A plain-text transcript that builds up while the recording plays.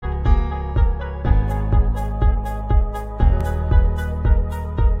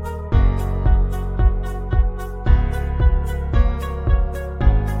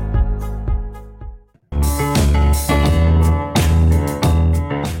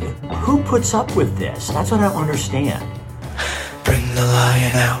who puts up with this? That's what I don't understand. Bring the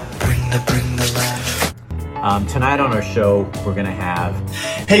lion out. Bring the lion. Tonight on our show, we're going to have...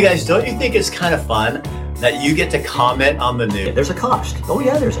 Hey guys, don't you think it's kind of fun that you get to comment on the news? There's a cost. Oh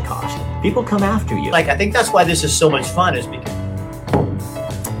yeah, there's a cost. People come after you. Like, I think that's why this is so much fun, is because...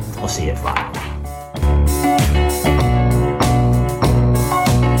 I'll see you at 5.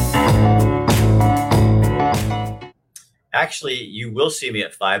 Actually, you will see me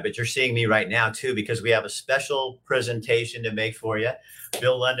at 5, but you're seeing me right now too, because we have a special presentation to make for you.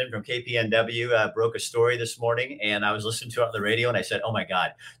 Bill London from KPNW broke a story this morning, and I was listening to it on the radio, and I said, oh my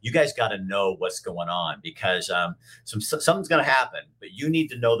God, you guys got to know what's going on, because something's going to happen, but you need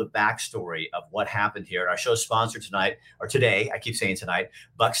to know the backstory of what happened here. Our show's sponsored tonight, or today, I keep saying tonight,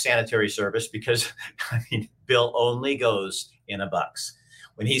 Bucks Sanitary Service, because I mean, Bill only goes in a Bucks.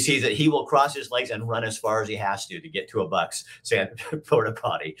 When he sees it, he will cross his legs and run as far as he has to get to a Bucks porta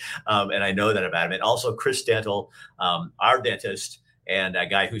potty. And I know that about him. And also Chris Dental, our dentist, and a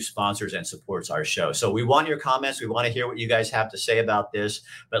guy who sponsors and supports our show. So we want your comments. We want to hear what you guys have to say about this.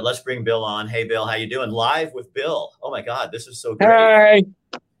 But let's bring Bill on. Hey, Bill, how you doing? Live with Bill. Oh my God, this is so great. Hi.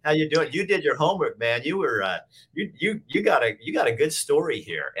 How you doing? You did your homework, man. You were you got a good story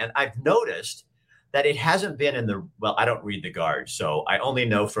here. And I've noticed that it hasn't been in the, well, I don't read the Guard, so I only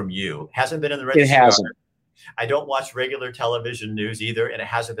know from you. Hasn't been in the Register. It hasn't. I don't watch regular television news either, and it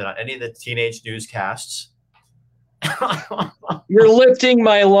hasn't been on any of the teenage newscasts. You're lifting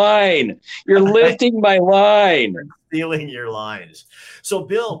my line. You're lifting my line. Stealing your lines. So,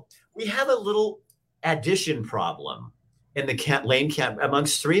 Bill, we have a little addition problem in the Lane County,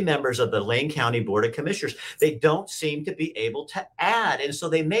 amongst 3 members of the Lane County Board of Commissioners. They don't seem to be able to add, and so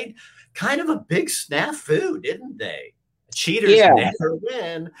they made kind of a big snafu, didn't they? Cheaters never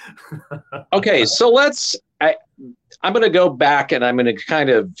win. Okay, so I'm going to go back, and I'm going to kind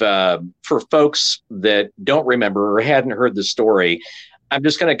of, for folks that don't remember or hadn't heard the story, I'm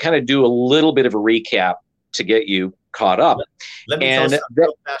just going to kind of do a little bit of a recap to get you caught up. Let me tell you something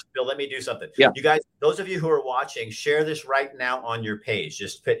real fast, Bill. Let me do something. Yeah. You guys, those of you who are watching, share this right now on your page.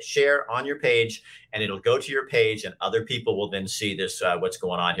 Just put share on your page, and it'll go to your page, and other people will then see this, what's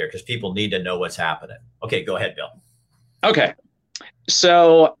going on here, because people need to know what's happening. Okay, go ahead, Bill. Okay.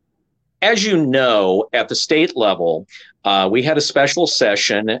 So, as you know, at the state level, we had a special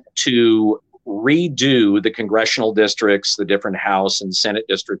session to redo the congressional districts, the different House and Senate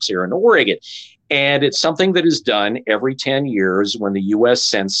districts here in Oregon. And it's something that is done every 10 years when the U.S.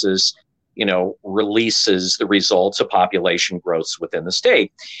 Census, releases the results of population growths within the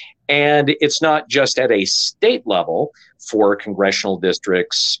state. And it's not just at a state level for congressional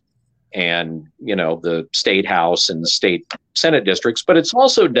districts and, the state House and the state Senate districts, but it's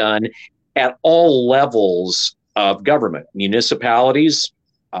also done at all levels of government, municipalities,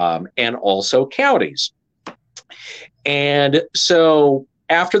 and also counties. And so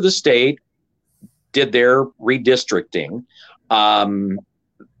after the state did their redistricting,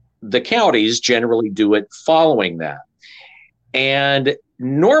 the counties generally do it following that. And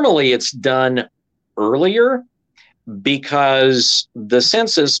normally it's done earlier because the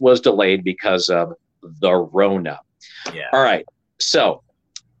census was delayed because of the Rona. Yeah. All right. So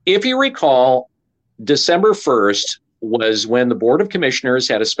if you recall, December 1st was when the Board of Commissioners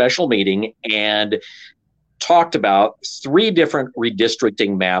had a special meeting and talked about 3 different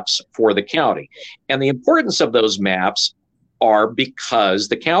redistricting maps for the county. And the importance of those maps are because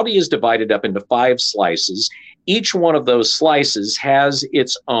the county is divided up into 5 slices. Each one of those slices has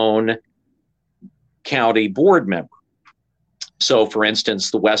its own county board member. So, for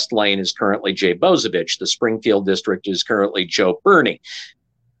instance, the West Lane is currently Jay Bozovich. The Springfield district is currently Joe Burney.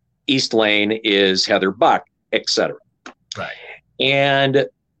 East Lane is Heather Buck, etc. Right. And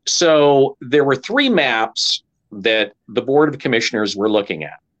so there were 3 maps that the Board of Commissioners were looking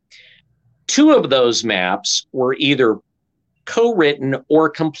at. 2 of those maps were either co-written or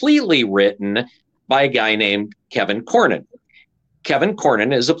completely written by a guy named Kevin Cornyn. Kevin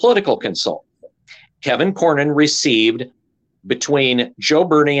Cornyn is a political consultant. Kevin Cornyn received, between Joe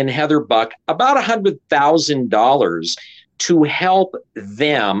Burney and Heather Buck, about $100,000 to help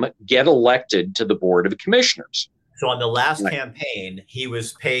them get elected to the Board of Commissioners. So on the last campaign, he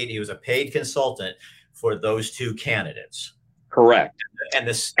was a paid consultant for those 2 candidates. Correct. And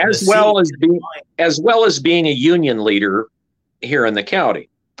as well as being a union leader here in the county.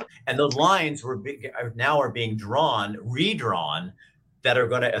 And those lines are being redrawn, that are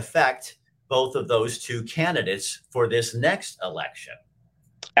going to affect both of those 2 candidates for this next election.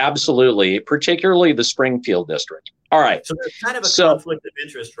 Absolutely, particularly the Springfield district. All right. So there's kind of a conflict of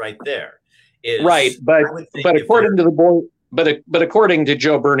interest right there. Right, but according to the board, but according to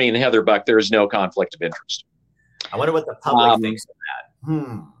Joe Berney and Heather Buck, there is no conflict of interest. I wonder what the public thinks of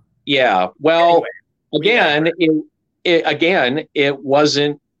that. Yeah. Well, Anyway, it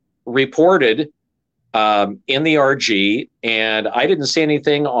wasn't reported in the RG, and I didn't see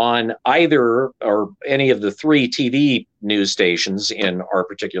anything on either or any of the 3 TV news stations in our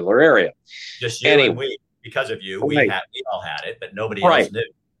particular area. just you Anyway. and we, because of you, Right. we all had it, but nobody Right. else knew.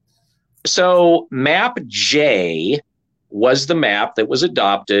 So map J was the map that was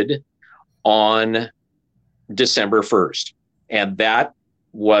adopted on December 1st. And that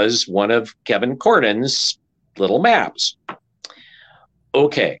was one of Kevin Cornyn's little maps.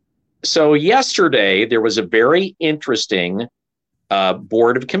 Okay. So yesterday there was a very interesting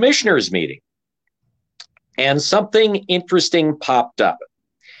Board of Commissioners meeting. And something interesting popped up.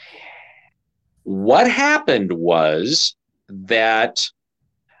 What happened was that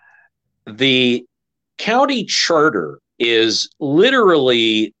the county charter is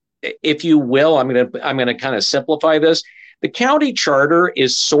literally, if you will, I'm going to kind of simplify this. The county charter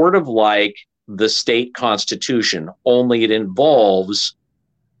is sort of like the state constitution, only it involves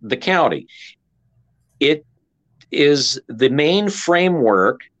the county. It is the main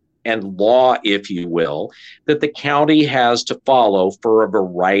framework and law, if you will, that the county has to follow for a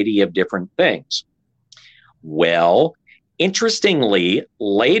variety of different things. Well, interestingly,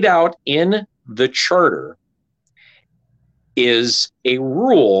 laid out in the charter is a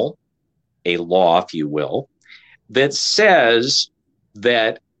rule, a law, if you will, that says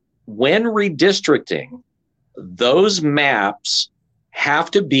that when redistricting, those maps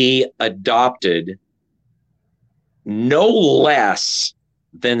have to be adopted no less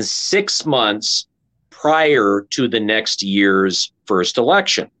than 6 months prior to the next year's first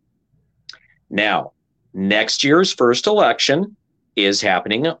election. Now, next year's first election is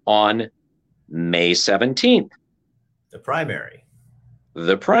happening on May 17th. The primary.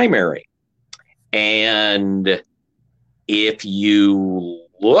 The primary. And if you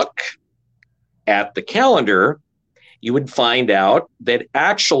look at the calendar, you would find out that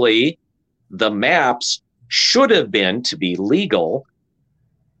actually the maps should have been, to be legal,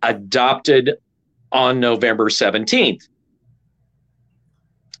 adopted on November 17th.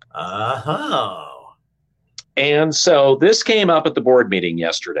 And so this came up at the board meeting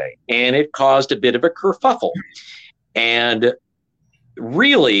yesterday, and it caused a bit of a kerfuffle. And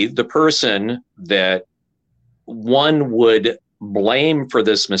really, the person that one would blame for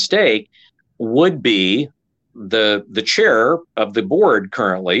this mistake would be the chair of the board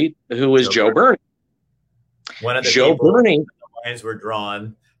currently, who is Joe Berney. One of the Joe people, Berney. the lines were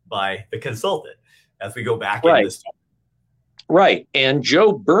drawn by the consultant as we go back Right. in this. Right. And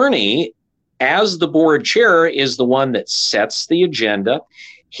Joe Berney, as the board chair, is the one that sets the agenda.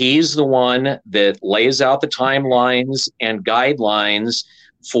 He's the one that lays out the timelines and guidelines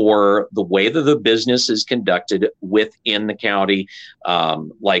for the way that the business is conducted within the county.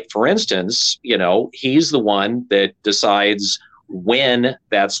 Like, for instance, he's the one that decides when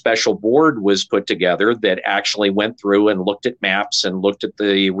that special board was put together that actually went through and looked at maps and looked at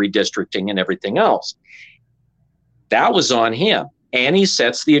the redistricting and everything else. That was on him. And he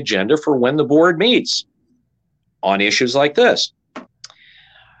sets the agenda for when the board meets on issues like this.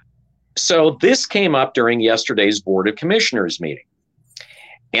 So this came up during yesterday's Board of Commissioners meeting.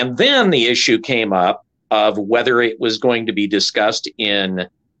 And then the issue came up of whether it was going to be discussed in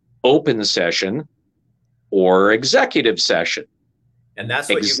open session or executive session. And that's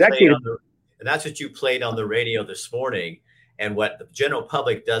what you played on the radio this morning. And what the general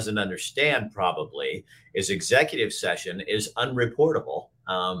public doesn't understand probably is executive session is unreportable.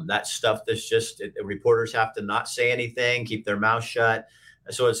 That stuff that's just reporters have to not say anything, keep their mouth shut.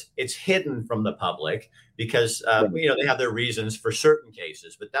 So it's hidden from the public because they have their reasons for certain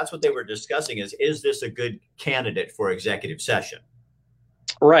cases. But that's what they were discussing is this a good candidate for executive session?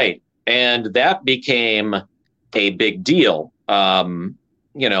 Right. And that became a big deal.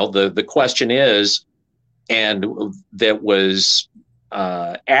 The question is, and that was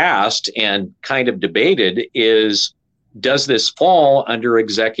asked and kind of debated is, does this fall under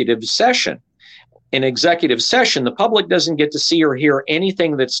executive session? In executive session, the public doesn't get to see or hear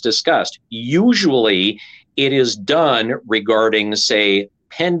anything that's discussed. Usually it is done regarding, say,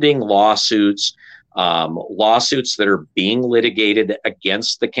 pending lawsuits, lawsuits that are being litigated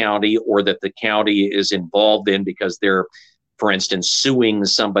against the county or that the county is involved in because they're, for instance, suing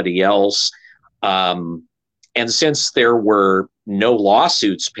somebody else. And since there were no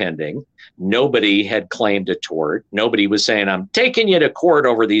lawsuits pending, nobody had claimed a tort. Nobody was saying, I'm taking you to court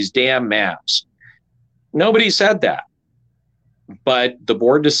over these damn maps. Nobody said that. but the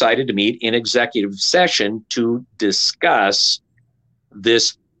board decided to meet in executive session to discuss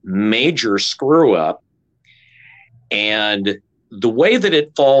this major screw up. And the way that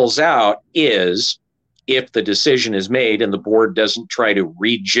it falls out is, if the decision is made and the board doesn't try to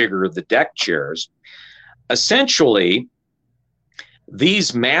rejigger the deck chairs, essentially,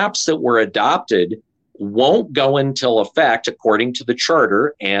 these maps that were adopted won't go until effect, according to the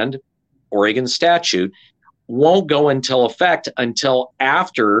charter and Oregon statute, won't go until effect until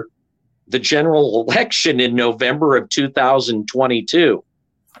after the general election in November of 2022.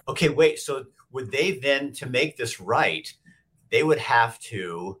 Okay, wait. So would they then, to make this right, they would have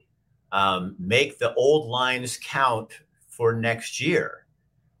to make the old lines count for next year,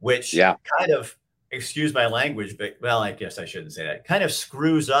 which kind of, excuse my language, but well, I guess I shouldn't say that, kind of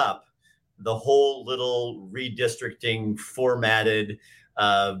screws up the whole little redistricting formatted,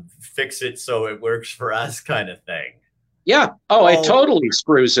 fix it so it works for us kind of thing. Yeah. Oh, it totally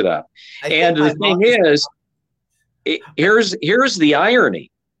screws it up. And the thing is, here's the irony.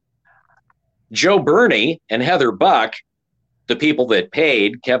 Joe Berney and Heather Buck, the people that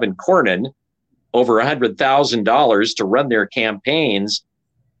paid Kevin Cornyn over $100,000 to run their campaigns,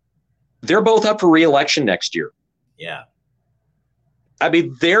 they're both up for re-election next year. Yeah. I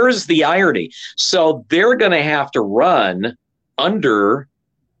mean, there's the irony. So they're going to have to run under,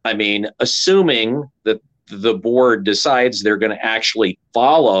 assuming that the board decides they're going to actually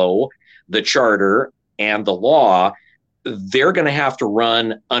follow the charter and the law, they're going to have to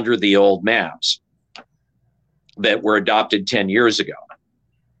run under the old maps that were adopted 10 years ago,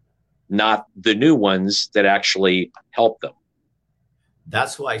 not the new ones that actually help them.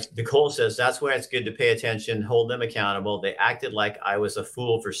 That's why Nicole says that's why it's good to pay attention, hold them accountable. They acted like I was a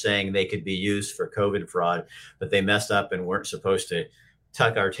fool for saying they could be used for COVID fraud, but they messed up and weren't supposed to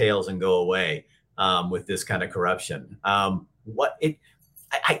tuck our tails and go away with this kind of corruption. What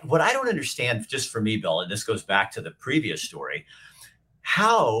I don't understand, just for me, Bill, and this goes back to the previous story,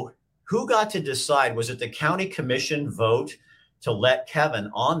 who got to decide? Was it the county commission vote to let Kevin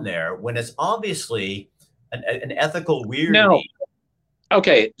on there when it's obviously an ethical weirdie? No.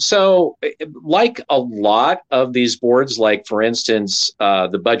 Okay, so like a lot of these boards, like, for instance,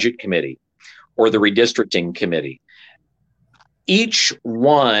 the budget committee or the redistricting committee, each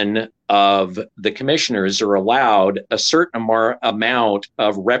one of the commissioners are allowed a certain amount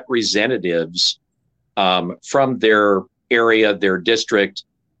of representatives from their area, their district,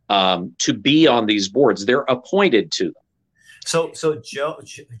 to be on these boards. They're appointed to them. So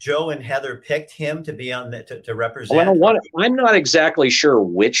Joe and Heather picked him to be on to represent. Well, I'm not exactly sure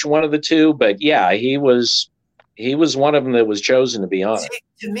which one of the two, but yeah, he was one of them that was chosen to be on. See,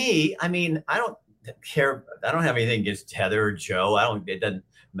 to me, I don't care. I don't have anything against Heather or Joe. It doesn't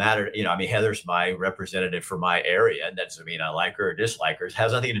matter. Heather's my representative for my area. And that doesn't mean I like her or dislike her. It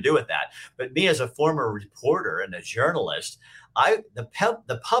has nothing to do with that. But me as a former reporter and a journalist,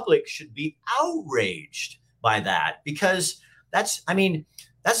 the public should be outraged by that, because that's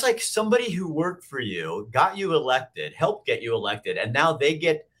like somebody who worked for you, got you elected, helped get you elected, and now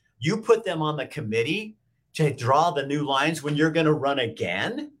you put them on the committee to draw the new lines when you're going to run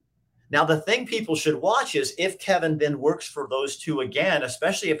again. Now, the thing people should watch is if Kevin then works for those two again,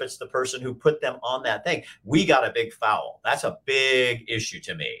 especially if it's the person who put them on that thing, we got a big foul. That's a big issue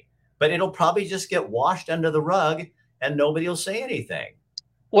to me. But it'll probably just get washed under the rug and nobody will say anything.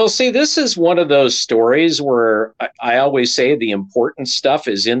 Well, see, this is one of those stories where I always say the important stuff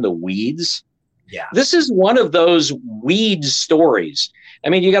is in the weeds. Yeah. This is one of those weed stories.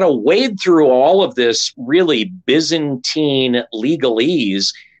 You got to wade through all of this really Byzantine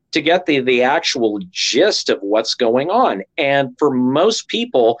legalese to get the actual gist of what's going on. And for most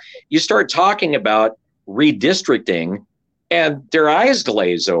people, you start talking about redistricting and their eyes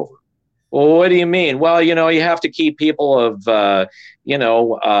glaze over. Well, what do you mean? Well, you have to keep people of,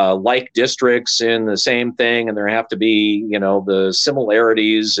 like districts in the same thing. And there have to be, the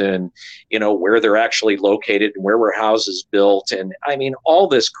similarities and, where they're actually located and where were houses built. And all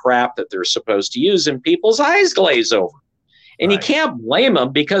this crap that they're supposed to use, and people's eyes glaze over. And right. You can't blame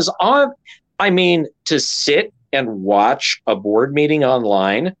them, because to sit and watch a board meeting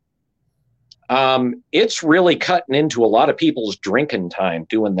online, it's really cutting into a lot of people's drinking time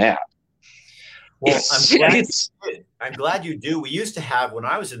doing that. Well, I'm glad you do. We used to have, when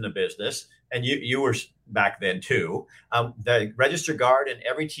I was in the business, and you were back then too, the Register Guard and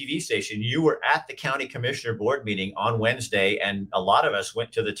every TV station, you were at the county commissioner board meeting on Wednesday, and a lot of us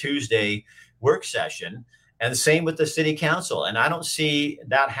went to the Tuesday work session, and same with the city council. And I don't see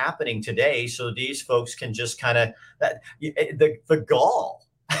that happening today. So these folks can just kind of, the gall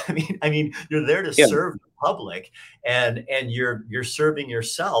I mean, you're there to Yeah. serve the public, and you're serving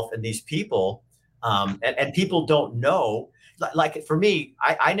yourself and these people, and people don't know. Like for me,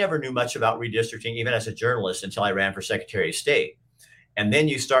 I never knew much about redistricting, even as a journalist, until I ran for Secretary of State. And then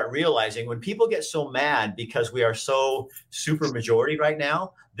you start realizing when people get so mad because we are so super majority right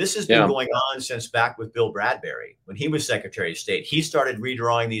now, this has been going on since back with Bill Bradbury when he was Secretary of State. He started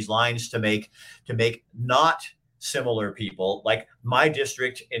redrawing these lines to make not similar people. Like my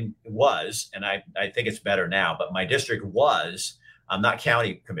district was, and I think it's better now, but my district was, I'm not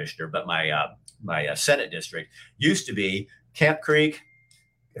county commissioner, but my Senate district used to be Camp Creek,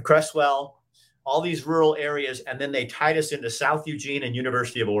 Crestwell, all these rural areas, and then they tied us into South Eugene and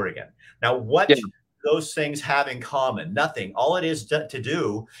University of Oregon. Now, what do those things have in common? Nothing. All it is to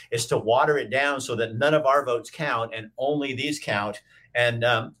do is to water it down so that none of our votes count and only these count. And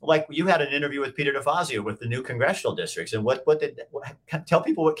like you had an interview with Peter DeFazio with the new congressional districts, and tell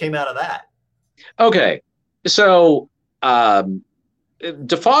people what came out of that. Okay, so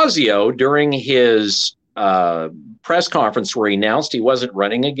DeFazio, during his press conference where he announced he wasn't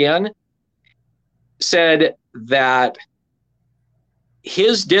running again, said that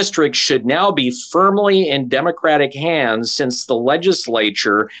his district should now be firmly in Democratic hands since the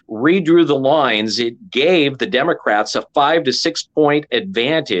legislature redrew the lines. It gave the Democrats a 5 to 6 point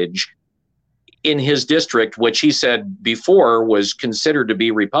advantage in his district, which he said before was considered to be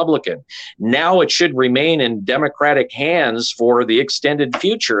Republican. Now it should remain in Democratic hands for the extended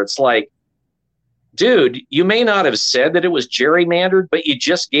future. It's like, dude, you may not have said that it was gerrymandered, but you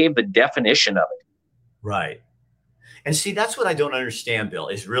just gave the definition of it. Right. And see, that's what I don't understand, Bill,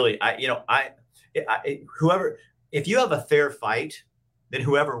 is really, whoever, if you have a fair fight, then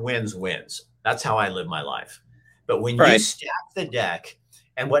whoever wins, wins. That's how I live my life. But when you stack the deck,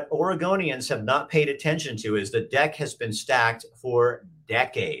 and what Oregonians have not paid attention to is the deck has been stacked for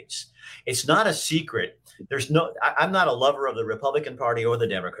decades. It's not a secret. I'm not a lover of the Republican Party or the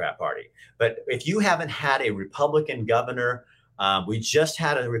Democrat Party, but if you haven't had a Republican governor, we just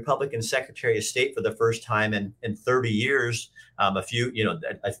had a Republican Secretary of State for the first time in 30 years,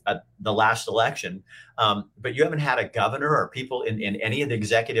 the last election. But you haven't had a governor or people in any of the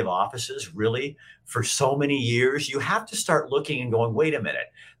executive offices really for so many years. You have to start looking and going, wait a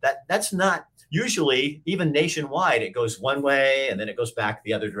minute, that's not usually, even nationwide, it goes one way and then it goes back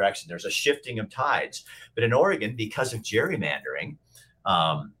the other direction. There's a shifting of tides. But in Oregon, because of gerrymandering,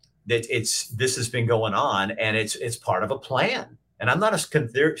 this has been going on, and it's part of a plan. And I'm not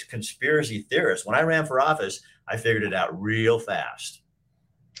a conspiracy theorist. When I ran for office, I figured it out real fast.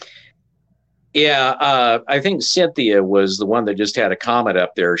 Yeah, I think Cynthia was the one that just had a comment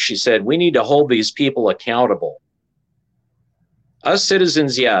up there. She said, we need to hold these people accountable. Us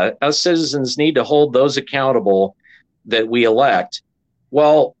citizens need to hold those accountable that we elect.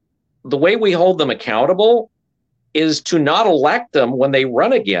 Well, the way we hold them accountable is to not elect them when they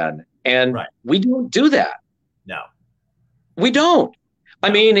run again. And we don't do that. No, we don't. No.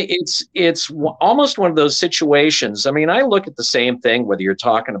 I mean, it's almost one of those situations. I mean, I look at the same thing, whether you're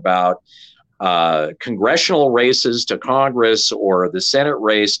talking about congressional races to Congress or the Senate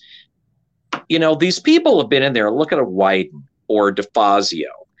race. You know, these people have been in there. Look at a Wyden or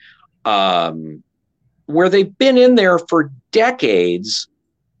DeFazio, where they've been in there for decades.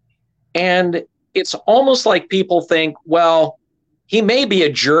 And it's almost like people think, well, he may be a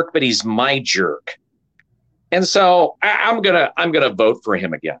jerk, but he's my jerk. And so I'm gonna vote for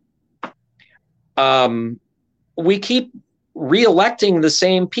him again. We keep reelecting the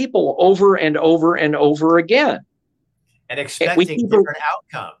same people over and over and over again. And expecting different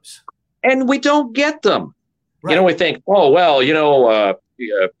outcomes. And we don't get them. Right. You know, we think, oh, well,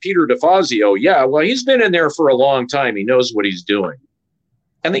 Peter DeFazio, yeah, well, he's been in there for a long time. He knows what he's doing.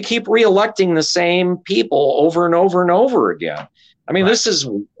 And they keep reelecting the same people over and over and over again. I mean, This is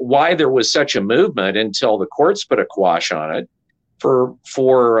why there was such a movement until the courts put a quash on it for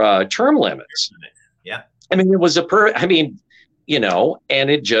term limits. Yeah. I mean, it was and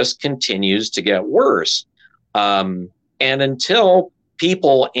it just continues to get worse. And until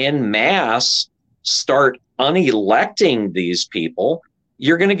people en masse start unelecting these people,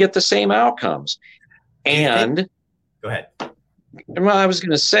 you're going to get the same outcomes. And go ahead. Well, I was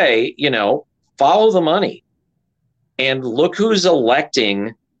going to say, follow the money and look who's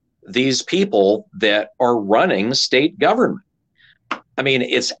electing these people that are running state government. I mean,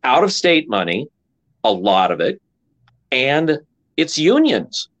 it's out of state money, a lot of it, and it's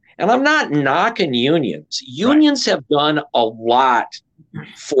unions. And I'm not knocking unions. Unions have done a lot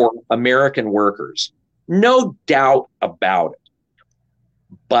for American workers, no doubt about it.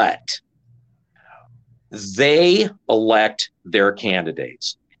 But they elect their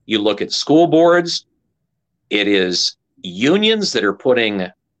candidates. You look at school boards, it is unions that are putting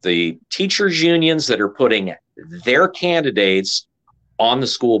the teachers' unions that are putting their candidates on the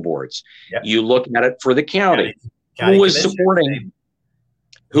school boards. Yep. You look at it for the county. County Who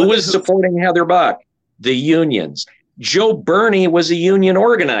was supporting Heather Buck? The unions. Joe Berney was a union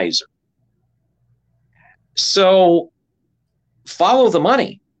organizer. So follow the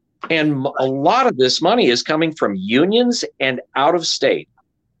money. And a lot of this money is coming from unions and out of state.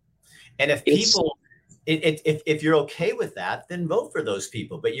 And if people, if you're okay with that, then vote for those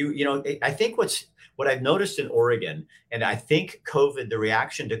people. But I think what I've noticed in Oregon, and I think the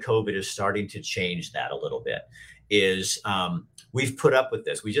reaction to COVID is starting to change that a little bit, is we've put up with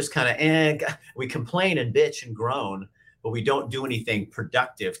this. We just kind of, we complain and bitch and groan, but we don't do anything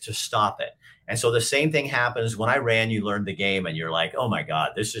productive to stop it. And so the same thing happens when I ran. You learned the game and you're like, oh my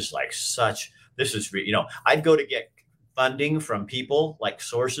God, this is I'd go to get funding from people like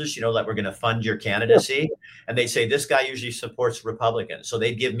sources, that we're going to fund your candidacy. And they'd say, this guy usually supports Republicans. So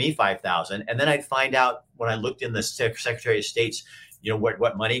they'd give me $5,000. And then I'd find out when I looked in the Secretary of State's,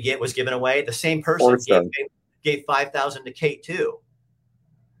 what money was given away. The same person gave $5,000 to Kate too.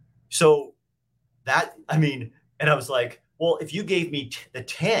 So and I was like, well, if you gave me the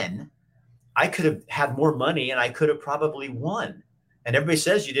 10, I could have had more money and I could have probably won. And everybody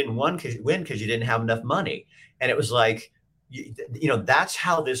says you didn't win because you didn't have enough money. And it was like, that's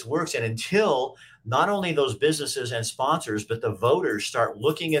how this works. And until not only those businesses and sponsors, but the voters start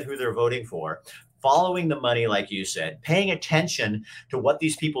looking at who they're voting for, following the money, like you said, paying attention to what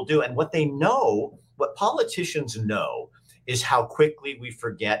these people do and what they know, what politicians know is how quickly we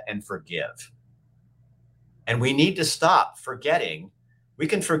forget and forgive. And we need to stop forgetting. We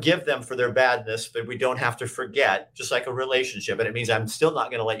can forgive them for their badness, but we don't have to forget, just like a relationship. And it means I'm still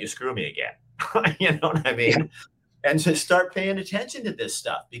not going to let you screw me again. You know what I mean? Yeah. And to start paying attention to this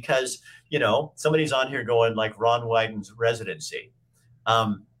stuff because, somebody's on here going like Ron Wyden's residency.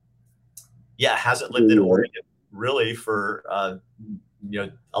 Hasn't lived in Oregon really for,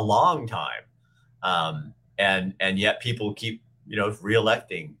 a long time. And yet people keep,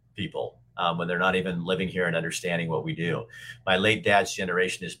 reelecting people. When they're not even living here and understanding what we do. My late dad's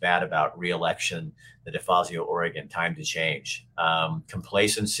generation is bad about reelection, the DeFazio, Oregon, time to change.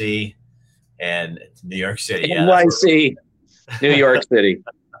 Complacency and New York City. NYC, New York City.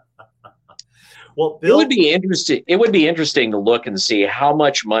 Well, Bill, it would be interesting to look and see how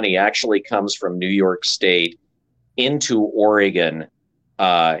much money actually comes from New York State into Oregon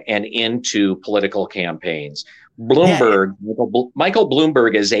and into political campaigns. Bloomberg, Michael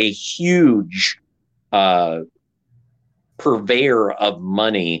Bloomberg is a huge purveyor of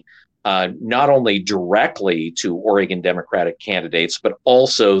money, not only directly to Oregon Democratic candidates, but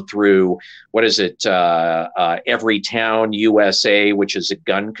also through, Every Town USA, which is a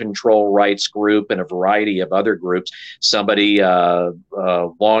gun control rights group, and a variety of other groups. Somebody,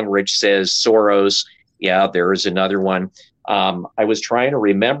 Longrich says Soros. Yeah, there is another one. I was trying to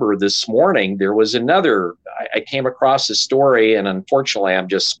remember this morning, there was another, I came across a story and unfortunately I'm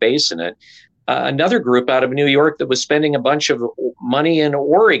just spacing it. Another group out of New York that was spending a bunch of money in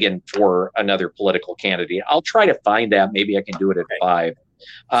Oregon for another political candidate. I'll try to find that. Maybe I can do it at 5.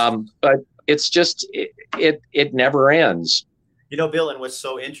 But it's just, it never ends. Bill, and what's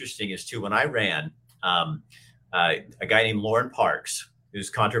so interesting is too, when I ran, a guy named Lauren Parks, who's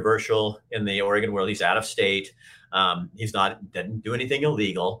controversial in the Oregon world, he's out of state. Didn't do anything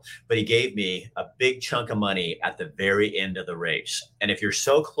illegal, but he gave me a big chunk of money at the very end of the race. And if you're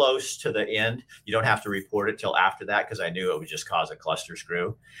so close to the end, you don't have to report it till after that, because I knew it would just cause a cluster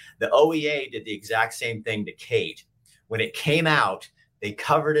screw. The OEA did the exact same thing to Kate. When it came out, they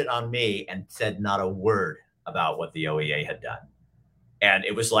covered it on me and said not a word about what the OEA had done. And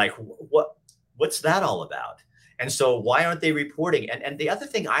it was like, what's that all about? And so why aren't they reporting? And the other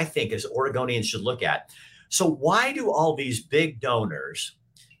thing I think is Oregonians should look at, so why do all these big donors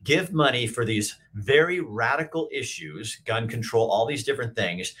give money for these very radical issues, gun control, all these different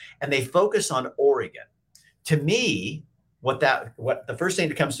things, and they focus on Oregon? To me, what the first thing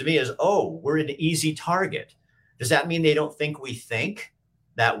that comes to me is, we're an easy target. Does that mean they don't think we think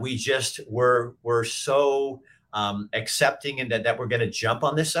that we're so accepting and that we're going to jump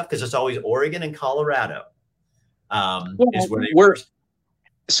on this stuff? Because it's always Oregon and Colorado is where they were.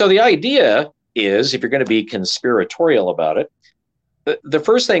 So the idea is, if you're going to be conspiratorial about it, the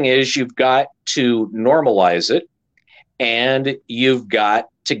first thing is you've got to normalize it and you've got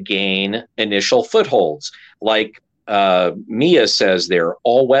to gain initial footholds. Like Mia says there,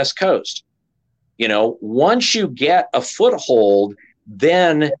 all West Coast. Once you get a foothold,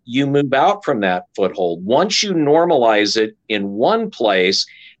 then you move out from that foothold. Once you normalize it in one place,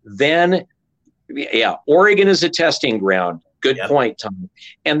 Then, yeah, Oregon is a testing ground. Good Yep. point, Tom.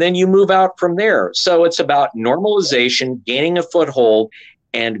 And then you move out from there. So it's about normalization, gaining a foothold,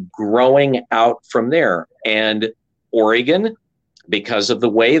 and growing out from there. And Oregon, because of the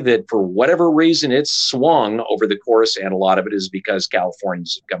way that, for whatever reason, it's swung over the course, and a lot of it is because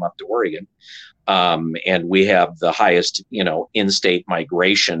Californians have come up to Oregon, and we have the highest, in-state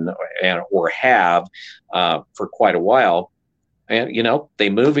migration, or have for quite a while. And they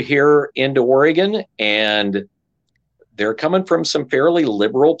move here into Oregon, and they're coming from some fairly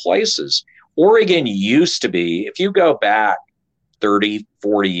liberal places. Oregon used to be, if you go back 30,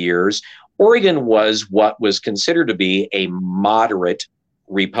 40 years, Oregon was what was considered to be a moderate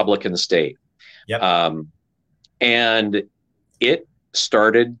Republican state. Yep. And it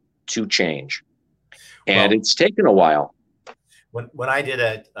started to change. And it's taken a while. When I did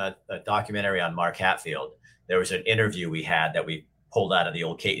a documentary on Mark Hatfield, there was an interview we had that we pulled out of the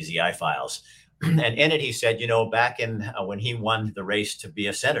old KEZI files. And in it, he said, back in when he won the race to be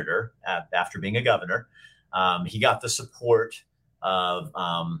a senator after being a governor, he got the support of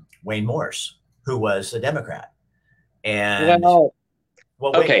Wayne Morris, who was a Democrat. And go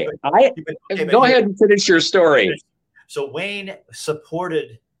ahead and finish your story. So Wayne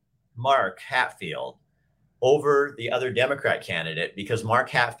supported Mark Hatfield over the other Democrat candidate because Mark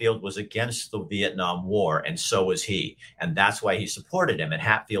Hatfield was against the Vietnam War, and so was he. And that's why he supported him. And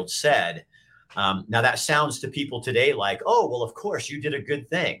Hatfield said, now that sounds to people today like, oh, well, of course, you did a good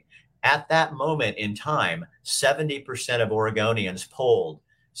thing. At that moment in time, 70% of Oregonians polled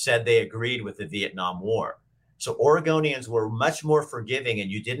said they agreed with the Vietnam War. So Oregonians were much more forgiving,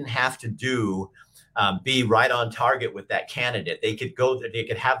 and you didn't have to be right on target with that candidate. They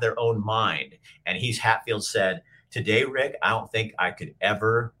could have their own mind. And Hatfield said, today, Rick, I don't think I could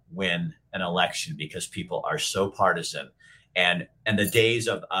ever win an election because people are so partisan. And the days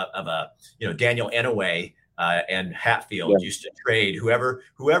of Daniel Inouye and Hatfield used to trade.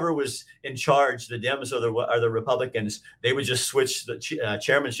 Whoever was in charge, the Dems or the Republicans, they would just switch the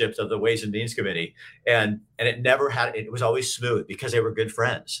chairmanships of the Ways and Means Committee, and it was always smooth because they were good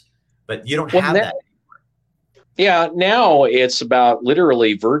friends. But you don't have that. Yeah, now it's about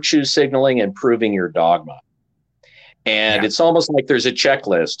literally virtue signaling and proving your dogma, and it's almost like there's a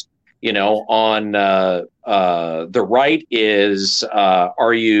checklist. On the right is,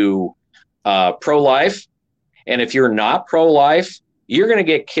 are you pro-life? And if you're not pro-life, you're going to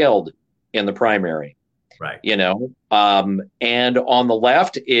get killed in the primary. Right. And on the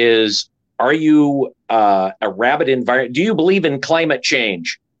left is, are you a rabid environment? Do you believe in climate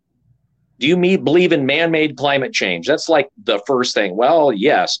change? Do you believe in man-made climate change? That's like the first thing. Well,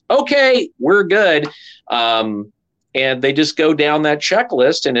 yes. Okay, we're good. And they just go down that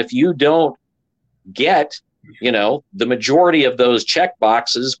checklist. And if you don't get, the majority of those check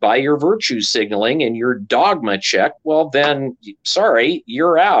boxes by your virtue signaling and your dogma check, well, then, sorry,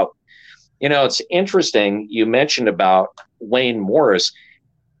 you're out. It's interesting. You mentioned about Wayne Morris.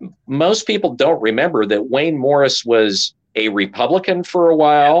 Most people don't remember that Wayne Morris was a Republican for a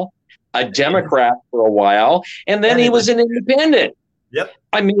while, a Democrat for a while, and then he was an independent. Yep.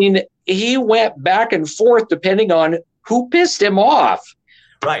 I mean, he went back and forth depending on who pissed him off.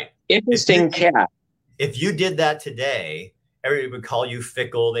 Right. Interesting cat. If you did that today, everybody would call you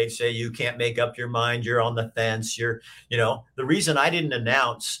fickle. They'd say you can't make up your mind. You're on the fence. The reason I didn't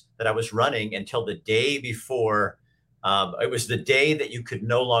announce that I was running until the day before, it was the day that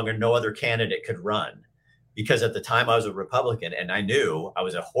no other candidate could run. Because at the time I was a Republican, and I knew I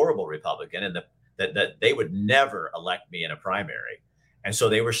was a horrible Republican, and that they would never elect me in a primary. And so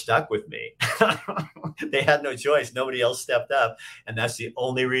they were stuck with me. They had no choice. Nobody else stepped up. And that's the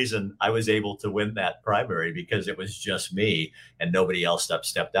only reason I was able to win that primary, because it was just me and nobody else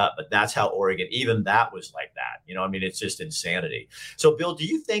stepped up. But that's how Oregon, even that was like that. It's just insanity. So, Bill, do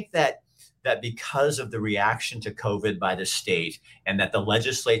you think that because of the reaction to COVID by the state, and that the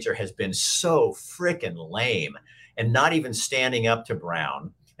legislature has been so freaking lame and not even standing up to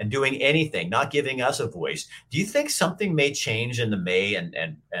Brown and doing anything, not giving us a voice, do you think something may change in the May and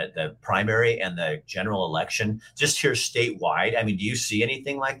the primary and the general election just here statewide? I mean, do you see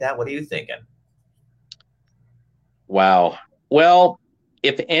anything like that? What are you thinking? Wow. Well,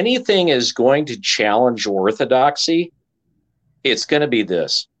 if anything is going to challenge orthodoxy, it's going to be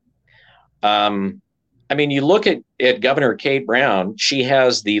this. You look at Governor Kate Brown, she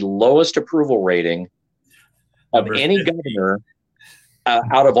has the lowest approval rating of any governor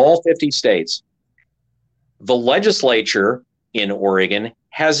out of all 50 states. The legislature in Oregon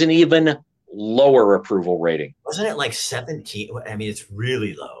has an even lower approval rating. Wasn't it like 17? I mean, it's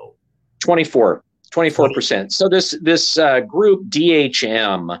really low. 24. 24%. So this group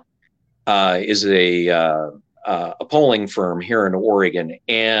DHM is a polling firm here in Oregon,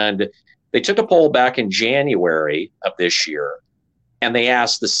 and they took a poll back in January of this year, and they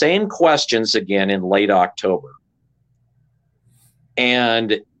asked the same questions again in late October.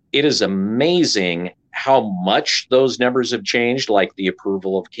 And it is amazing how much those numbers have changed, like the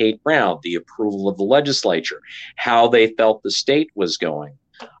approval of Kate Brown, the approval of the legislature, how they felt the state was going.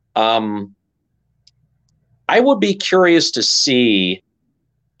 I would be curious to see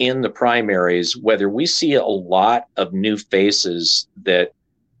in the primaries whether we see a lot of new faces that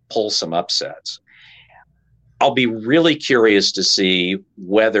pull some upsets. I'll be really curious to see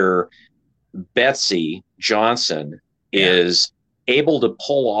whether Betsy Johnson is able to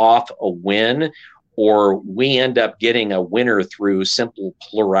pull off a win, or we end up getting a winner through simple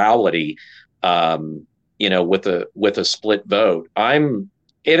plurality, with a split vote. I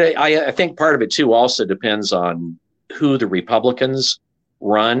think part of it too also depends on who the Republicans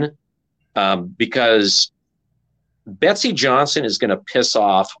run, because Betsy Johnson is going to piss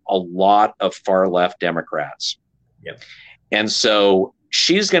off a lot of far left Democrats. Yep. And so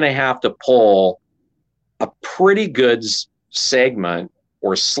she's going to have to pull a pretty good segment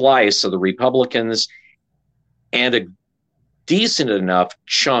or slice of the Republicans and a decent enough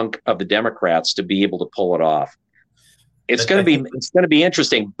chunk of the Democrats to be able to pull it off. It's going to be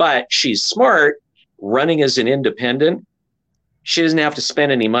interesting, but she's smart running as an independent. She doesn't have to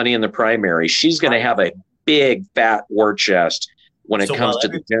spend any money in the primary. She's going to have a big fat war chest when it comes to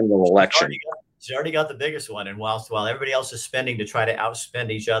the general election. She's already got the biggest one. And while everybody else is spending to try to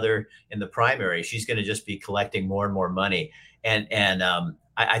outspend each other in the primary, she's going to just be collecting more and more money. And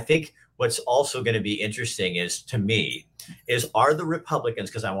I think what's also going to be interesting are the Republicans,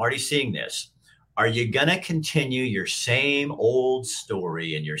 because I'm already seeing this, are you going to continue your same old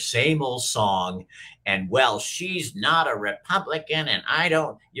story and your same old song? And, well, she's not a Republican and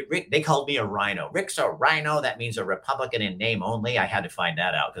they called me a rhino. Rick's a rhino. That means a Republican in name only. I had to find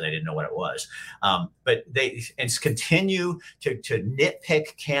that out because I didn't know what it was. But they continue to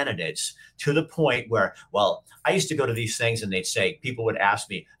nitpick candidates to the point where, well, I used to go to these things and people would ask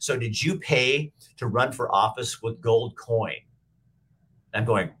me, so did you pay to run for office with gold coin? I'm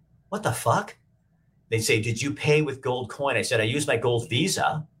going, what the fuck? They say, did you pay with gold coin? I said, I used my gold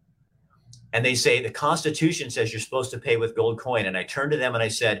Visa. And they say, the Constitution says you're supposed to pay with gold coin. And I turned to them and I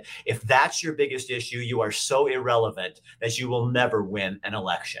said, if that's your biggest issue, you are so irrelevant that you will never win an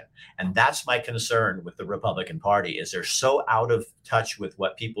election. And that's my concern with the Republican Party, is they're so out of touch with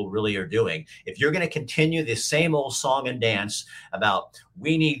what people really are doing. If you're going to continue the same old song and dance about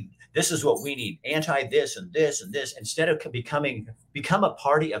this is what we need, anti this and this and this, instead of become a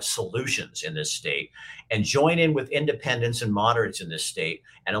party of solutions in this state and join in with independents and moderates in this state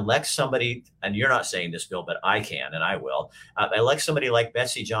and elect somebody, and you're not saying this, Bill, but I can and I will, elect somebody like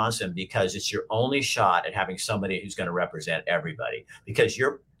Betsy Johnson, because it's your only shot at having somebody who's going to represent everybody, because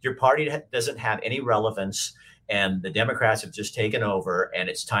your party doesn't have any relevance. And the Democrats have just taken over, and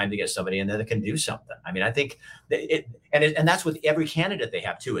it's time to get somebody in there that can do something. I mean, I think and that's with every candidate they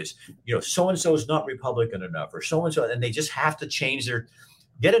have too, is, so-and-so is not Republican enough, or so-and-so, and they just have to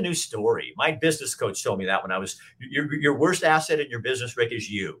get a new story. My business coach told me that when I was, your worst asset in your business, Rick, is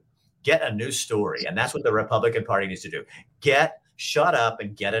you. Get a new story. And that's what the Republican Party needs to do. Shut up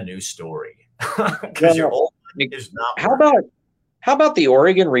and get a new story. Because your old is not. How about the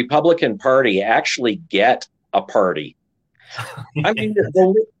Oregon Republican Party actually get a party? I mean,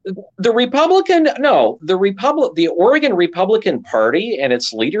 the Oregon Republican Party and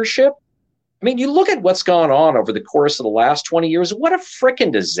its leadership. I mean, you look at what's gone on over the course of the last 20 years. What a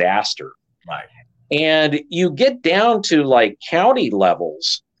freaking disaster! Right. And you get down to like county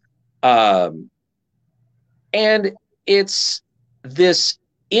levels, and it's this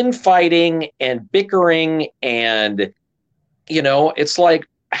infighting and bickering, and it's like,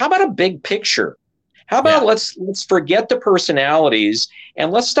 how about a big picture? How about let's forget the personalities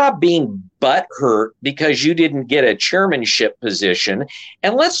and let's stop being butthurt because you didn't get a chairmanship position,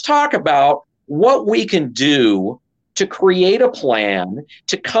 and let's talk about what we can do to create a plan,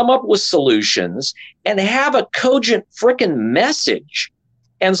 to come up with solutions, and have a cogent frickin' message,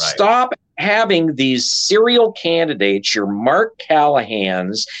 and stop having these serial candidates, your Mark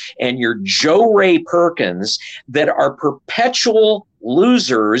Callahans and your Joe Ray Perkins, that are perpetual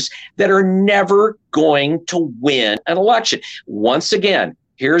losers that are never going to win an election. Once again,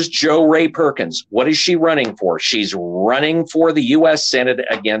 here's Joe Ray Perkins. What is she running for? She's running for the U.S. Senate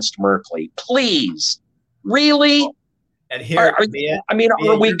against Merkley. Please, really? And here, are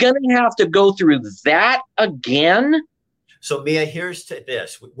we going to have to go through that again? So Mia, here's to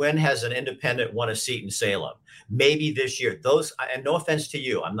this. When has an independent won a seat in Salem? Maybe this year. Those, and no offense to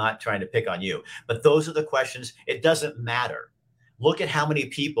you, I'm not trying to pick on you, but those are the questions. It doesn't matter. Look at how many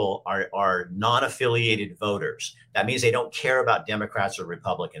people are non-affiliated voters. That means they don't care about Democrats or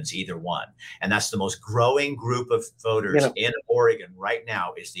Republicans, either one. And that's the most growing group of voters in Oregon right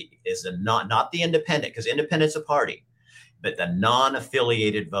now is the not the independent, because independent's a party, but the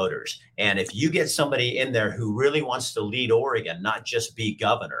non-affiliated voters. And if you get somebody in there who really wants to lead Oregon, not just be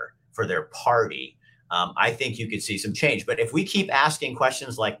governor for their party, I think you could see some change. But if we keep asking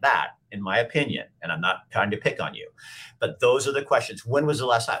questions like that, in my opinion, and I'm not trying to pick on you, but those are the questions. When was the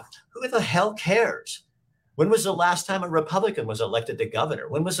last time? Who the hell cares? When was the last time a Republican was elected to governor?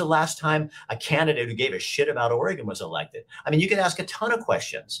 When was the last time a candidate who gave a shit about Oregon was elected? I mean, you could ask a ton of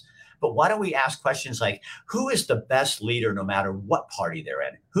questions. But why don't we ask questions like, who is the best leader no matter what party they're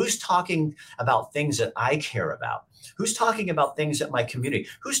in? Who's talking about things that I care about? Who's talking about things that my community?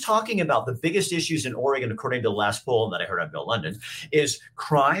 Who's talking about the biggest issues in Oregon, according to the last poll that I heard on Bill London, is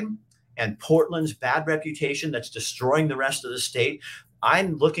crime and Portland's bad reputation that's destroying the rest of the state.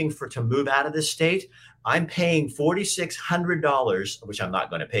 I'm looking to move out of this state. I'm paying $4,600, which I'm not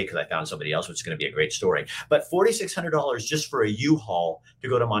going to pay because I found somebody else, which is going to be a great story. But $4,600 just for a U-Haul to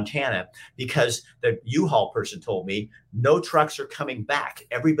go to Montana, because the U-Haul person told me no trucks are coming back.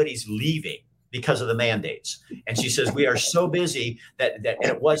 Everybody's leaving because of the mandates. And she says, we are so busy that and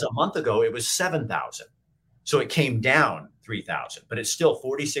it was a month ago, it was 7,000. So it came down 3,000, but it's still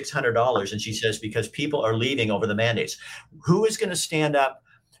 $4,600. And she says, because people are leaving over the mandates. Who is going to stand up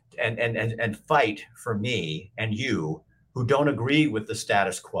and fight for me and you who don't agree with the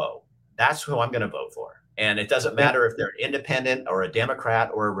status quo? That's who I'm going to vote for. And it doesn't matter if they're independent or a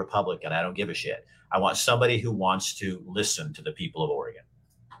Democrat or a Republican. I don't give a shit. I want somebody who wants to listen to the people of Oregon.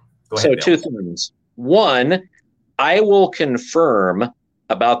 Go ahead, so Bill. 2 things. One, I will confirm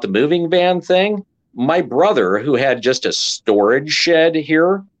about the moving van thing. My brother, who had just a storage shed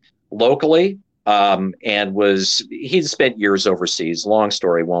here locally, and he'd spent years overseas. Long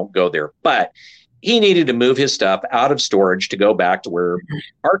story, won't go there. But he needed to move his stuff out of storage to go back to where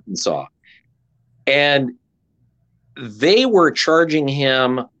Arkansas. And they were charging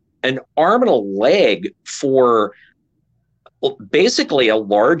him an arm and a leg for basically a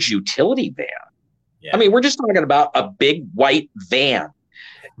large utility van. Yeah. I mean, we're just talking about a big white van.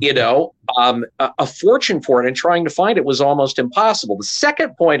 A fortune for it, and trying to find it was almost impossible. The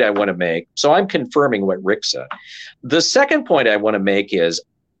second point I want to make, so I'm confirming what Rick said. The second point I want to make is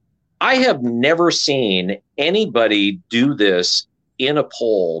I have never seen anybody do this in a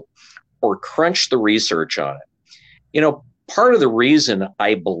poll or crunch the research on it. Part of the reason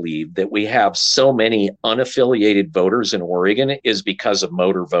I believe that we have so many unaffiliated voters in Oregon is because of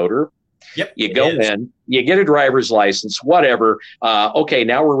Motor Voter. Yep, you go in, you get a driver's license, whatever. Okay,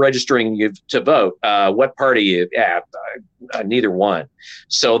 now we're registering you to vote. What party? Neither one.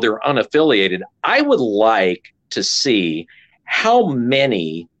 So they're unaffiliated. I would like to see how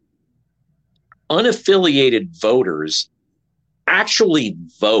many unaffiliated voters actually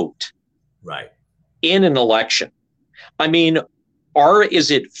vote in an election. I mean,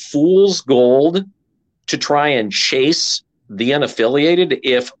 is it fool's gold to try and chase the unaffiliated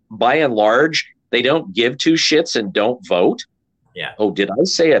if by and large they don't give two shits and don't vote? Yeah. Oh, did I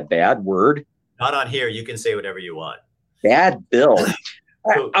say a bad word? Not on here. You can say whatever you want. Bad Bill.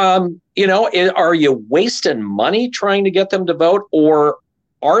 Are you wasting money trying to get them to vote, or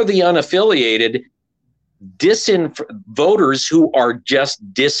are the unaffiliated voters who are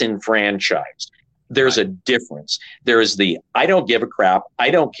just disenfranchised? There's a difference. There's the I don't give a crap,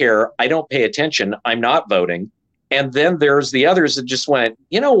 I don't care, I don't pay attention, I'm not voting. And then there's the others that just went,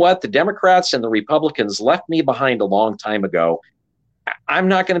 you know what, the Democrats and the Republicans left me behind a long time ago. I'm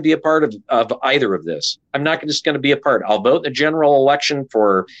not going to be a part of either of this. I'm not just going to be a part. I'll vote in the general election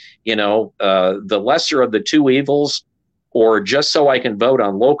for, the lesser of the two evils, or just so I can vote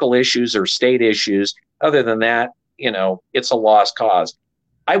on local issues or state issues. Other than that, it's a lost cause.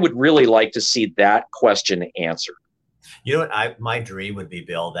 I would really like to see that question answered. You know what my dream would be,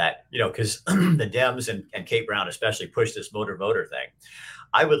 Bill, that, because the Dems and Kate Brown especially pushed this Motor Voter thing.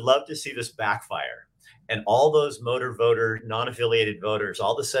 I would love to see this backfire and all those Motor Voter, non-affiliated voters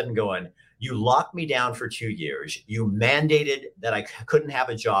all of a sudden going, you locked me down for 2 years. You mandated that I couldn't have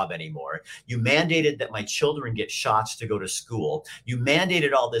a job anymore. You mandated that my children get shots to go to school. You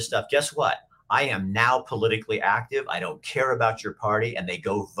mandated all this stuff. Guess what? I am now politically active. I don't care about your party, and they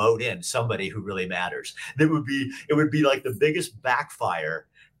go vote in somebody who really matters. It would be like the biggest backfire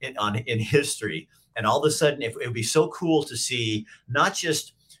in history. And all of a sudden, it would be so cool to see not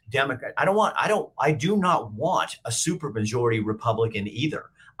just Democrat. I do not want a supermajority Republican either.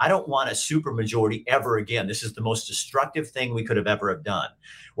 I don't want a supermajority ever again. This is the most destructive thing we could have ever have done.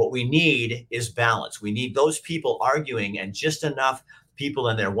 What we need is balance. We need those people arguing and just enough people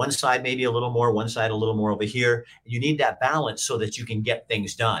in there. One side maybe a little more, one side a little more over here. You need that balance so that you can get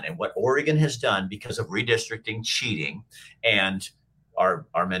things done. And what Oregon has done because of redistricting, cheating, and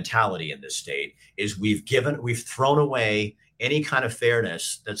our mentality in this state is we've thrown away any kind of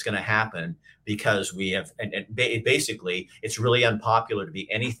fairness that's going to happen because we have, and basically it's really unpopular to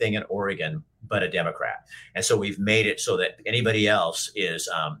be anything in Oregon but a Democrat. And so we've made it so that anybody else is,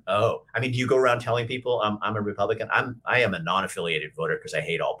 do you go around telling people I'm a Republican? I am a non-affiliated voter because I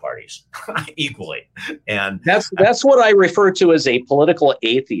hate all parties equally. And that's what I refer to as a political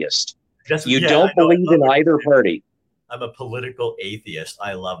atheist. You don't believe in either party. I'm a political atheist.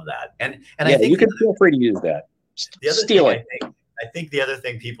 I love that. And I think you can feel free to use that. Steal it. I think the other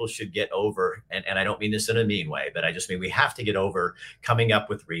thing people should get over, and I don't mean this in a mean way, but I just mean we have to get over coming up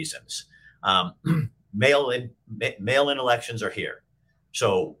with reasons. Mail-in elections are here.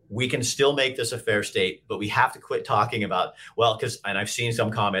 So we can still make this a fair state, but we have to quit talking about, and I've seen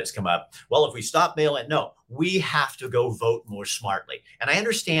some comments come up, if we stop mail-in, no, we have to go vote more smartly. And I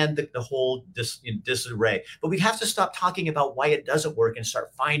understand the whole disarray, but we have to stop talking about why it doesn't work and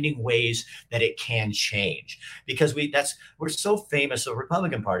start finding ways that it can change. Because we're so famous, the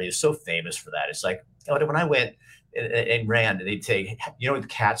Republican Party is so famous for that. It's like, when I went and ran, they'd say, the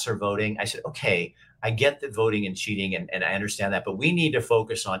cats are voting. I said, okay, I get the voting and cheating, and I understand that, but we need to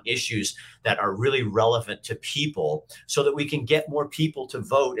focus on issues that are really relevant to people so that we can get more people to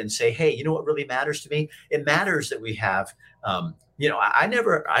vote and say, hey, you know what really matters to me? It matters that we have, I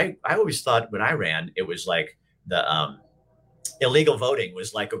always thought when I ran, it was like the illegal voting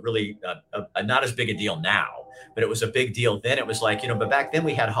was like a really not as big a deal now, but it was a big deal then. It was like, but back then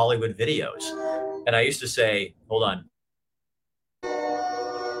we had Hollywood videos, and I used to say, hold on,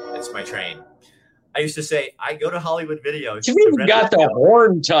 it's my train. I used to say, I go to Hollywood videos. You even got the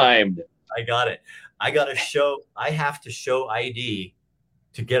horn timed. I got it. I have to show ID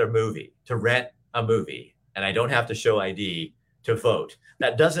to get a movie, to rent a movie. And I don't have to show ID to vote.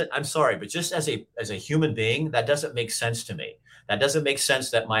 I'm sorry, but just as a human being, that doesn't make sense to me. That doesn't make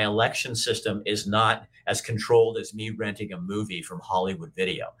sense that my election system is not as controlled as me renting a movie from Hollywood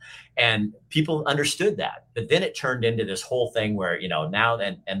Video. And people understood that. But then it turned into this whole thing where, now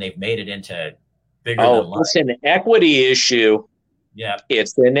and they've made it into bigger than life. It's an equity issue. Yeah.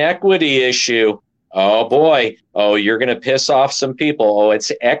 It's an equity issue. Oh boy. Oh, you're going to piss off some people. Oh,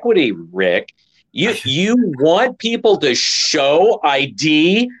 it's equity, Rick. You want people to show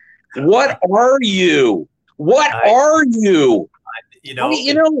ID? What are you? What are you?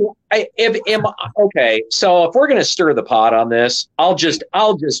 Okay. So if we're going to stir the pot on this, I'll just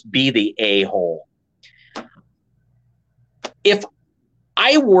be the a-hole. If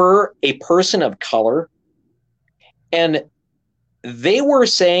I were a person of color and they were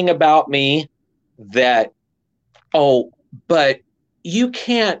saying about me that, but you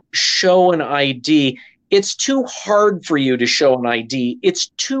can't show an ID. It's too hard for you to show an ID. It's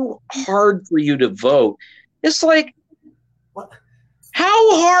too hard for you to vote. It's like,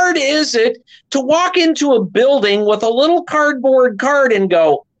 how hard is it to walk into a building with a little cardboard card and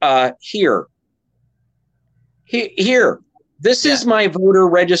go, here. This is my voter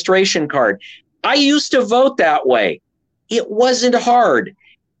registration card. I used to vote that way. It wasn't hard.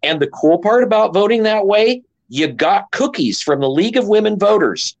 And the cool part about voting that way, you got cookies from the League of Women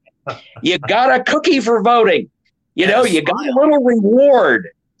Voters. You got a cookie for voting. You got a little reward.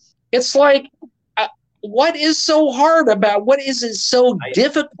 It's like, what is so hard about, what is it so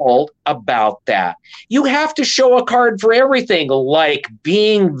difficult about that? You have to show a card for everything, like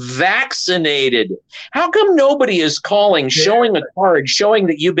being vaccinated. How come nobody is calling, showing a card, showing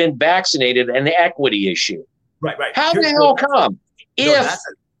that you've been vaccinated, an equity issue? Right. How the hell come?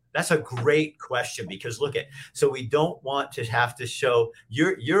 That's a great question, because so we don't want to have to show,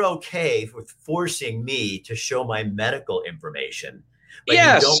 you're okay with forcing me to show my medical information. But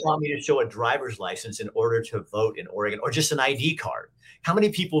you don't want me to show a driver's license in order to vote in Oregon, or just an ID card. How many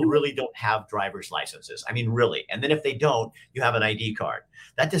people really don't have driver's licenses? I mean, really. And then if they don't, you have an ID card.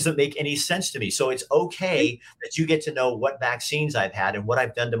 That doesn't make any sense to me. So it's okay that you get to know what vaccines I've had and what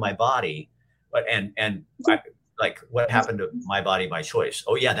I've done to my body, like what happened to my body, my choice.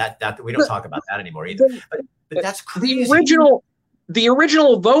 Oh yeah, that we don't talk about that anymore either. But that's crazy. The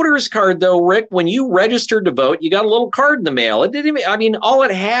original voter's card, though, Rick, when you registered to vote, you got a little card in the mail. It didn't even, all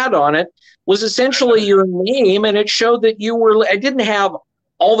it had on it was essentially your name, and it showed that it didn't have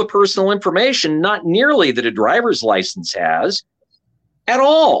all the personal information, not nearly that a driver's license has. at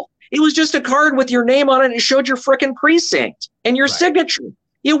all. It was just a card with your name on it and it showed your frickin' precinct and your signature.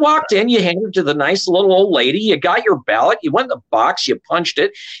 You walked in, you handed it to the nice little old lady, you got your ballot, you went in the box, you punched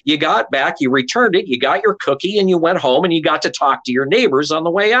it, you got back, you returned it, you got your cookie, and you went home and you got to talk to your neighbors on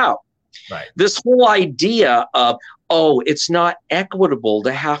the way out. Right. This whole idea of, oh, it's not equitable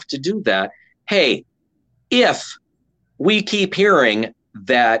to have to do that. Hey, if we keep hearing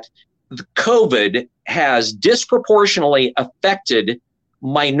that the COVID has disproportionately affected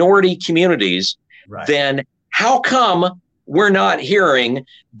minority communities, then how come we're not hearing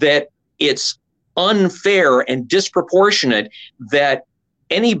that it's unfair and disproportionate that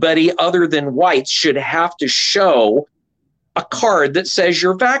anybody other than whites should have to show a card that says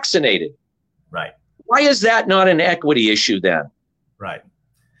you're vaccinated? Right. Why is that not an equity issue then? Right.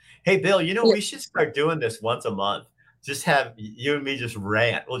 Hey, Bill, you know, we should start doing this once a month. Just have you and me just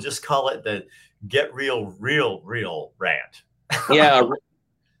rant. We'll just call it the Get Real rant. Yeah.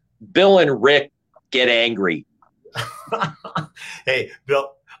 Bill and Rick get angry. Hey,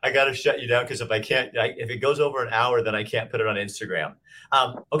 Bill, I got to shut you down because if it goes over an hour, then I can't put it on Instagram.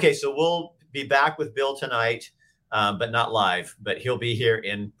 Okay, so we'll be back with Bill tonight, but not live, but he'll be here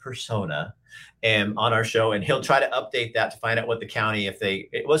in persona and on our show, and he'll try to update that to find out what the county,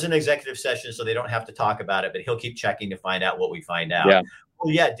 it was an executive session, so they don't have to talk about it, but he'll keep checking to find out what we find out. Yeah. Oh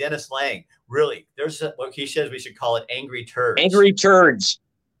yeah, Dennis Lang, really, what he says we should call it angry turds. Angry turds.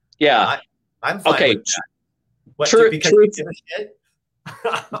 Yeah. I'm fine with that. What, true.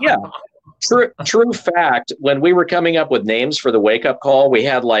 Yeah. True fact. When we were coming up with names for the wake up call, we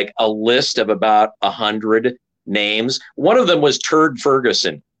had like a list of about 100 names. One of them was Turd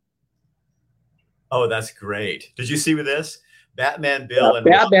Ferguson. Oh, that's great. Did you see with this? Batman Bill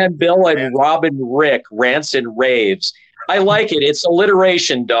and Robin Rick rants and raves. I like it. It's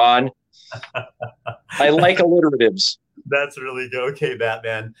alliteration, Don. I like alliteratives. That's really good. Okay,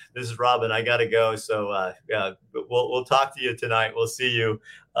 Batman. This is Robin. I gotta go. So we'll talk to you tonight. We'll see you.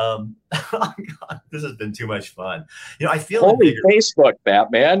 Oh God, this has been too much fun. You know, I feel holy Facebook,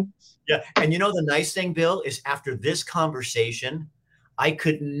 Batman. Yeah, and you know the nice thing, Bill, is after this conversation, I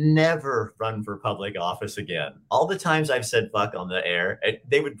could never run for public office again. All the times I've said fuck on the air,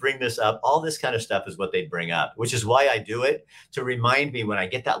 they would bring this up. All this kind of stuff is what they'd bring up, which is why I do it, to remind me when I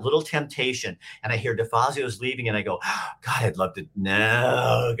get that little temptation and I hear DeFazio's leaving and I go, God, I'd love to.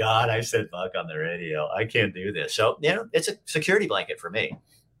 No, God, I said fuck on the radio. I can't do this. So, you know, it's a security blanket for me.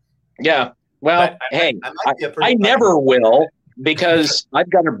 Yeah. Well, I never will because I've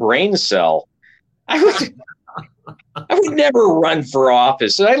got a brain cell. I would never run for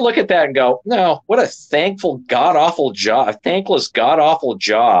office. And I look at that and go, no, what a thankful, god-awful job. A thankless, god-awful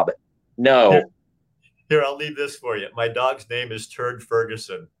job. No. Here, I'll leave this for you. My dog's name is Turd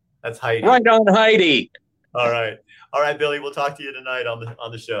Ferguson. That's Heidi. Right on, Heidi. All right. All right, Billy, we'll talk to you tonight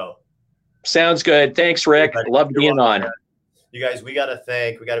on the show. Sounds good. Thanks, Rick. Love being on. You guys, we got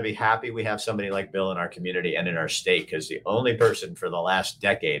to be happy we have somebody like Bill in our community and in our state, because the only person for the last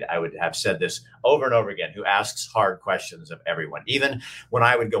decade, I would have said this over and over again, who asks hard questions of everyone. Even when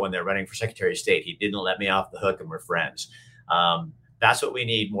I would go in there running for Secretary of State, he didn't let me off the hook and we're friends. That's what we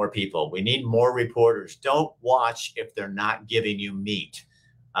need, more people. We need more reporters. Don't watch if they're not giving you meat.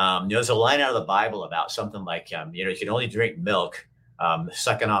 There's a line out of the Bible about something like, you can only drink milk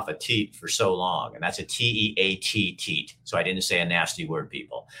sucking off a teat for so long. And that's a T-E-A-T, teat. So I didn't say a nasty word,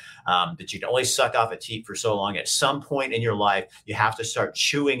 people. That you can only suck off a teat for so long. At some point in your life, you have to start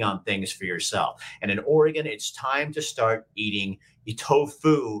chewing on things for yourself. And in Oregon, it's time to start eating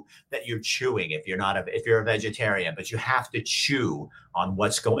tofu that you're chewing if you're a vegetarian, but you have to chew on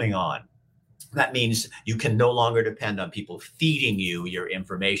what's going on. That means you can no longer depend on people feeding you your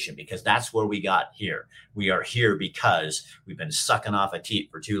information, because that's where we got here. We are here because we've been sucking off a teat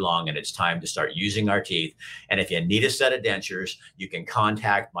for too long, and it's time to start using our teeth. And if you need a set of dentures, you can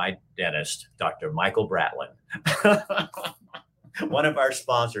contact my dentist, Dr. Michael Bratlin, one of our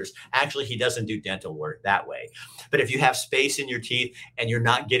sponsors. Actually, he doesn't do dental work that way. But if you have space in your teeth and you're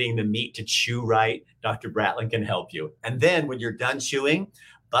not getting the meat to chew right, Dr. Bratlin can help you. And then when you're done chewing,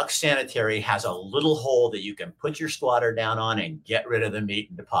 Buck Sanitary has a little hole that you can put your squatter down on and get rid of the meat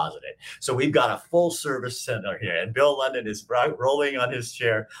and deposit it. So we've got a full service center here. And Bill London is rolling on his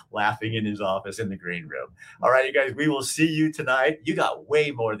chair, laughing in his office in the green room. All right, you guys, we will see you tonight. You got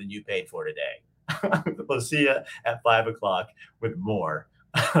way more than you paid for today. We'll see you at 5 o'clock with more.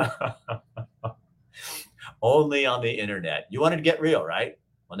 Only on the internet. You wanted to get real, right?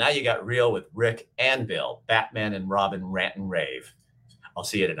 Well, now you got real with Rick and Bill, Batman and Robin rant and rave. I'll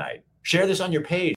see you tonight. Share this on your page.